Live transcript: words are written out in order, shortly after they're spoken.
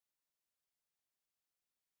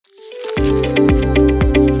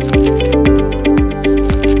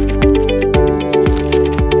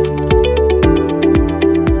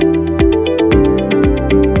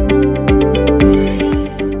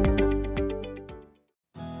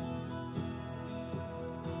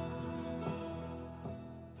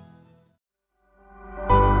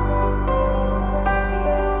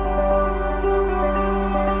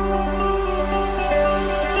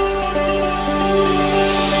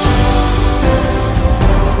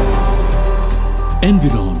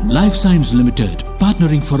Life Science Limited,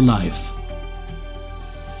 partnering for life.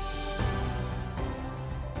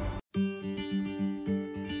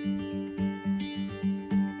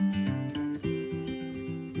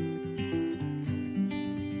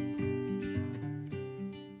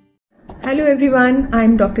 Hello everyone, I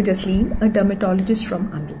am Dr. Jasleen, a dermatologist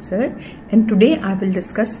from Amritsar, and today I will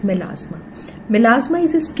discuss melasma. Melasma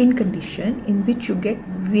is a skin condition in which you get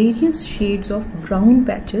various shades of brown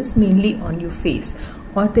patches mainly on your face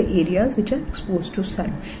or the areas which are exposed to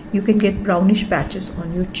sun. You can get brownish patches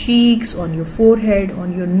on your cheeks, on your forehead,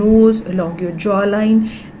 on your nose, along your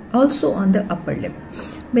jawline, also on the upper lip.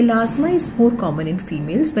 Melasma is more common in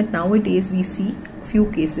females, but nowadays we see a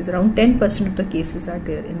few cases, around 10% of the cases are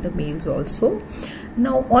there in the males also.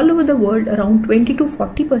 Now all over the world, around 20 to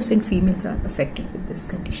 40% females are affected with this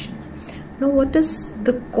condition. Now what is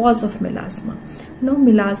the cause of melasma? Now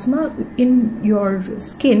melasma in your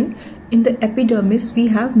skin, in the epidermis we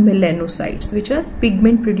have melanocytes, which are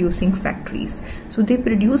pigment producing factories. So they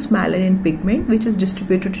produce melanin pigment, which is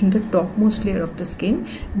distributed in the topmost layer of the skin,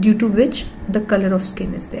 due to which the color of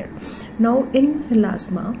skin is there. Now in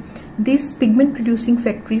melasma, these pigment producing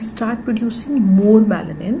factories start producing more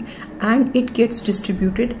melanin, and it gets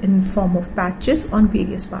distributed in form of patches on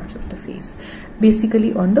various parts of the face,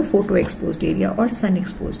 basically on the photo exposed area or sun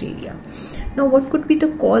exposed area. Now what could be the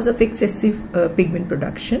cause of excessive pigment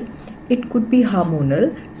production? It could be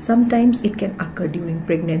hormonal. Sometimes it can occur during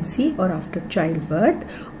pregnancy or after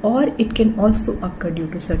childbirth, or it can also occur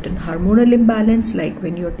due to certain hormonal imbalance, like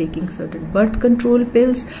when you are taking certain birth control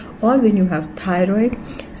pills or when you have thyroid.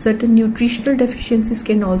 Certain nutritional deficiencies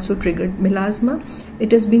can also trigger melasma.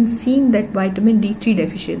 It has been seen that vitamin D3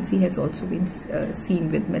 deficiency has also been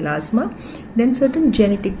seen with melasma. Then certain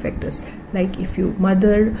genetic factors, like if your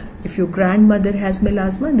grandmother has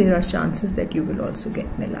melasma, there are chances that you will also get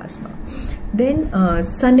melasma. Then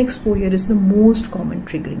sun exposure is the most common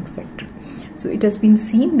triggering factor. So it has been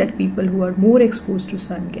seen that people who are more exposed to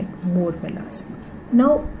sun get more melasma.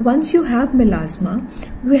 Now once you have melasma,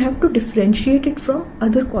 we have to differentiate it from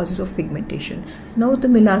other causes of pigmentation. Now the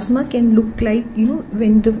melasma can look like,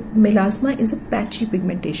 when the melasma is a patchy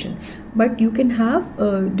pigmentation, but you can have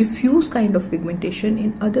a diffuse kind of pigmentation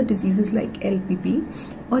in other diseases like LPP,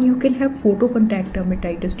 or you can have photocontact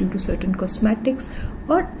dermatitis due to certain cosmetics,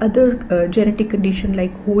 or other genetic condition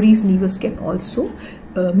like Hori's nevus can also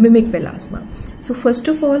mimic melasma. So first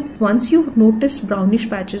of all, once you notice brownish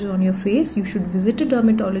patches on your face, you should visit a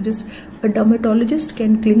dermatologist. A dermatologist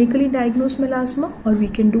can clinically diagnose melasma, or we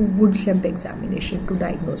can do Wood's lump examination to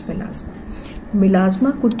diagnose melasma.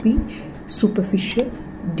 Melasma could be superficial,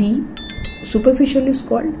 deep. Superficial is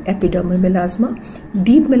called epidermal melasma.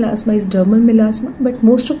 Deep melasma is dermal melasma, but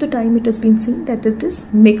most of the time it has been seen that it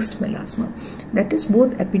is mixed melasma, that is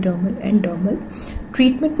both epidermal and dermal.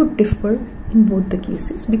 Treatment would differ in both the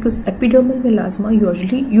cases, because epidermal melasma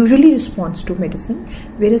usually responds to medicine,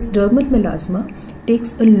 whereas dermal melasma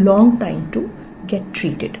takes a long time to get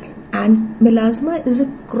treated. And melasma is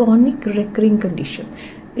a chronic recurring condition.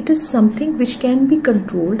 It is something which can be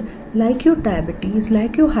controlled, like your diabetes,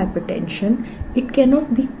 like your hypertension. It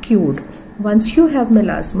cannot be cured. Once you have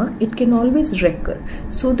melasma, it can always recur.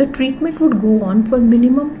 So the treatment would go on for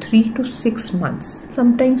minimum 3 to 6 months.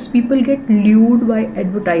 Sometimes people get lured by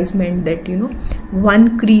advertisement that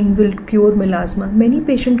one cream will cure melasma. Many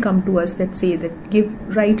patients come to us that say that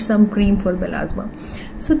write some cream for melasma.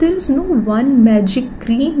 So there is no one magic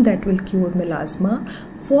cream that will cure melasma.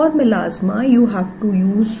 For melasma, you have to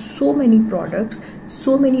use so many products,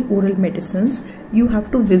 so many oral medicines. You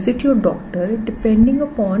have to visit your doctor. Depending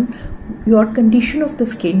upon your condition of the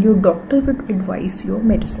skin, your doctor would advise your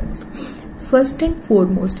medicines. First and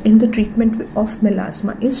foremost in the treatment of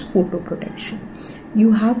melasma is photoprotection.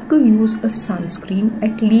 You have to use a sunscreen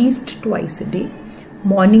at least twice a day,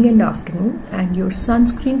 morning and afternoon, and your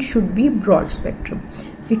sunscreen should be broad spectrum.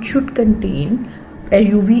 It should contain a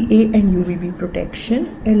UVA and UVB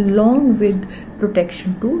protection, along with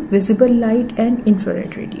protection to visible light and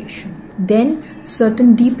infrared radiation. Then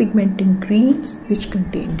certain depigmenting creams which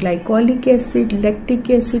contain glycolic acid, lactic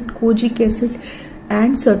acid, kojic acid,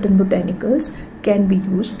 and certain botanicals can be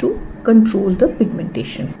used to control the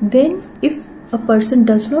pigmentation. Then if a person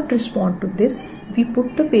does not respond to this, we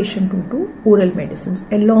put the patient into oral medicines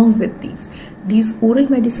along with these. These oral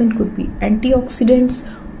medicine could be antioxidants,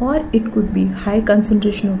 or it could be high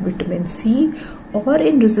concentration of vitamin C, or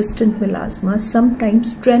in resistant melasma,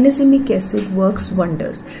 sometimes tranexamic acid works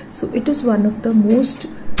wonders. So it is one of the most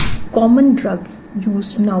common drug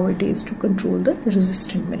used nowadays to control the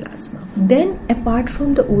resistant melasma. Then apart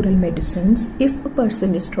from the oral medicines, if a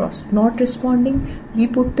person is not responding, we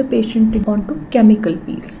put the patient onto chemical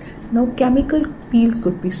peels. Now chemical peels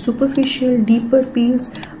could be superficial, deeper peels,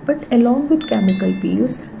 but along with chemical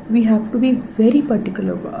peels, we have to be very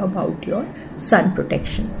particular about your sun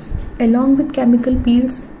protection. Along with chemical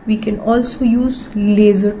peels, we can also use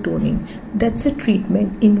laser toning. That's a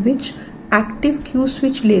treatment in which active Q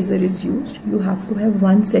switch laser is used. You have to have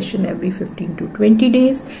one session every 15 to 20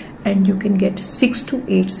 days, and you can get 6 to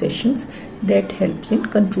 8 sessions. That helps in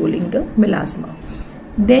controlling the melasma.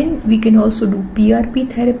 Then we can also do PRP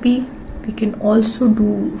therapy. We can also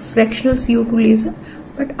do fractional CO2 laser.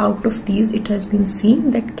 But out of these, it has been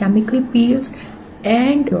seen that chemical peels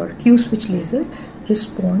and your Q switch laser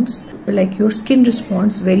responds, like your skin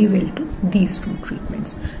responds very well to these two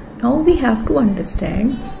treatments. Now we have to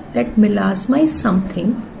understand that melasma is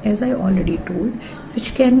something, as I already told,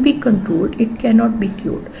 which can be controlled. It cannot be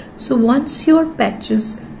cured. So once your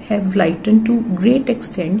patches have lightened to great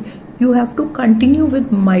extent, you have to continue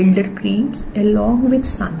with milder creams along with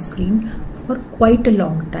sunscreen for quite a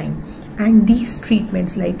long time. And these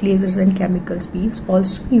treatments like lasers and chemicals peels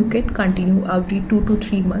also you can continue every 2 to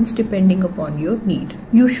 3 months depending upon your need.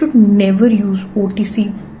 You should never use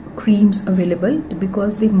OTC creams available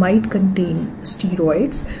because they might contain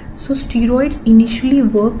steroids. So steroids initially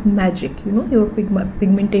work magic, your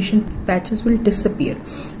pigmentation patches will disappear,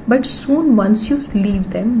 but soon once you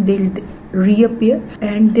leave them, they'll reappear,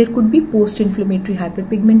 and there could be post-inflammatory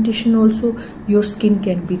hyperpigmentation also. Your skin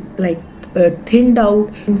can be thinned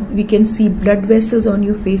out. We can see blood vessels on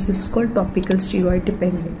your face. This is called topical steroid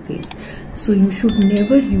dependent phase. So you should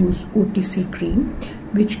never use OTC cream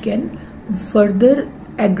which can further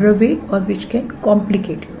aggravate or which can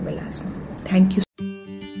complicate your melasma. Thank you.